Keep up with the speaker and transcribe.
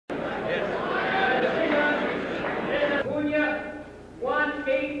Napunyi,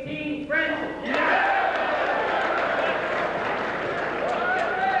 118 Francis.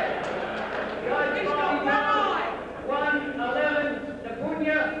 111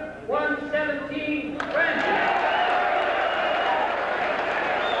 Napunyi, 117 Francis.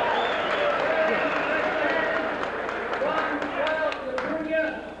 112 Napunyi,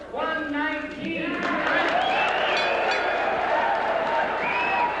 119 Francis.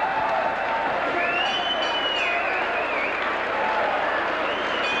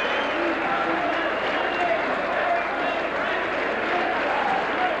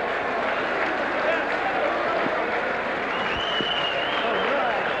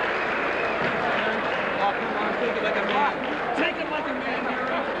 'Take it like a man,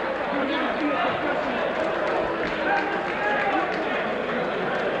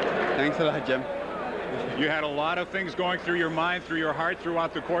 Thanks a lot, Jim. You had a lot of things going through your mind, through your heart,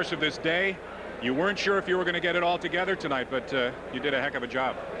 throughout the course of this day. You weren't sure if you were going to get it all together tonight, but you did a heck of a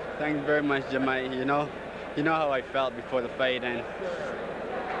job. Thanks very much, Jim. You know how I felt before the fight, and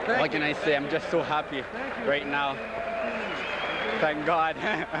what can I say? I'm just so happy right now. Thank God.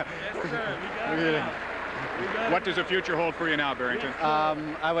 Really. What does the future hold for you now, Barrington?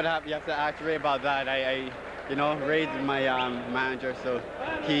 You have to ask Ray about that. Ray's my manager, so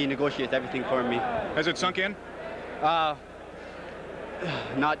he negotiates everything for me. Has it sunk in?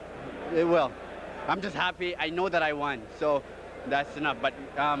 It will. I'm just happy. I know that I won, so that's enough. But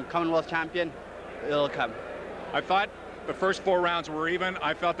Commonwealth champion, it'll come. I thought the first 4 rounds were even.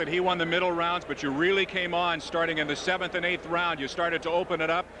 I felt that he won the middle rounds, but you really came on starting in the 7th and 8th round. You started to open it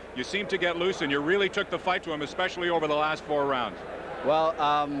up. You seemed to get loose, and you really took the fight to him, especially over the last 4 rounds. Well,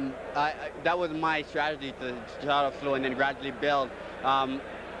 that was my strategy, to start off slow and then gradually build, and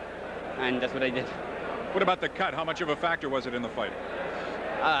that's what I did. What about the cut? How much of a factor was it in the fight?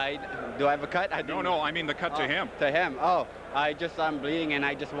 Do I have a cut? No, I mean the cut to him. To him? Oh, I just saw him bleeding, and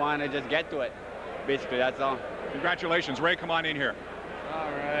I just want to just get to it. Basically, that's all. Congratulations. Ray, come on in here.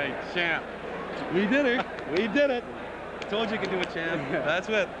 All right, champ. We did it. We did it. Told you could do it, champ. That's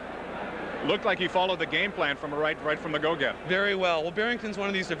it. Looked like he followed the game plan from right from the go-get. Very well. Well, Barrington's one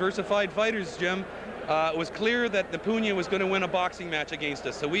of these diversified fighters, Jim. It was clear that Napunyi was going to win a boxing match against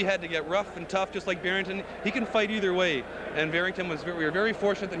us, so we had to get rough and tough, just like Barrington. He can fight either way, and Barrington we were very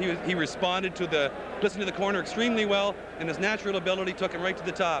fortunate that he responded to listened to the corner extremely well, and his natural ability took him right to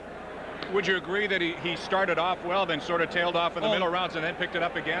the top. Would you agree that he started off well, then sort of tailed off in the middle rounds and then picked it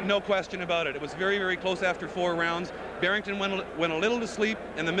up again? No question about it. It was very, very close after 4 rounds. Barrington went a little to sleep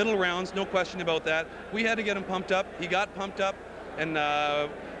in the middle rounds, no question about that. We had to get him pumped up. He got pumped up, and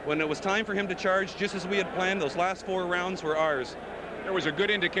when it was time for him to charge, just as we had planned, those last 4 rounds were ours. There was a good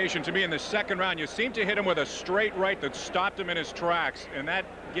indication to me in the 2nd round. You seemed to hit him with a straight right that stopped him in his tracks, and that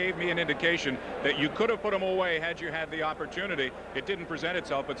gave me an indication that you could have put him away had you had the opportunity. It didn't present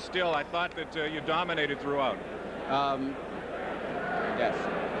itself, but still, I thought that you dominated throughout. Yes.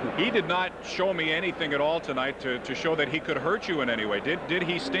 He did not show me anything at all tonight to show that he could hurt you in any way. Did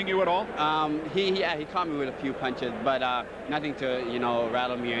he sting you at all? He caught me with a few punches, but nothing to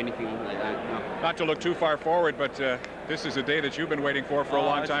rattle me or anything like that. No. Not to look too far forward, but this is a day that you've been waiting for a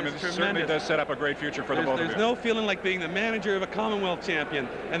long time, and it certainly does set up a great future for the both of you. There's no feeling like being the manager of a Commonwealth champion,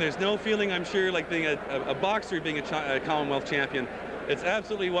 and there's no feeling, I'm sure, like being a boxer being a Commonwealth champion. It's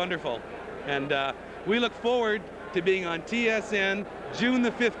absolutely wonderful, and we look forward to being on TSN June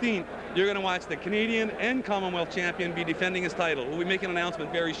the 15th. You're going to watch the Canadian and Commonwealth champion be defending his title. We'll be making an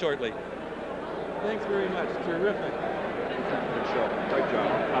announcement very shortly. Thanks very much. Terrific. Good show. Great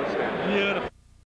job. Outstanding. Beautiful.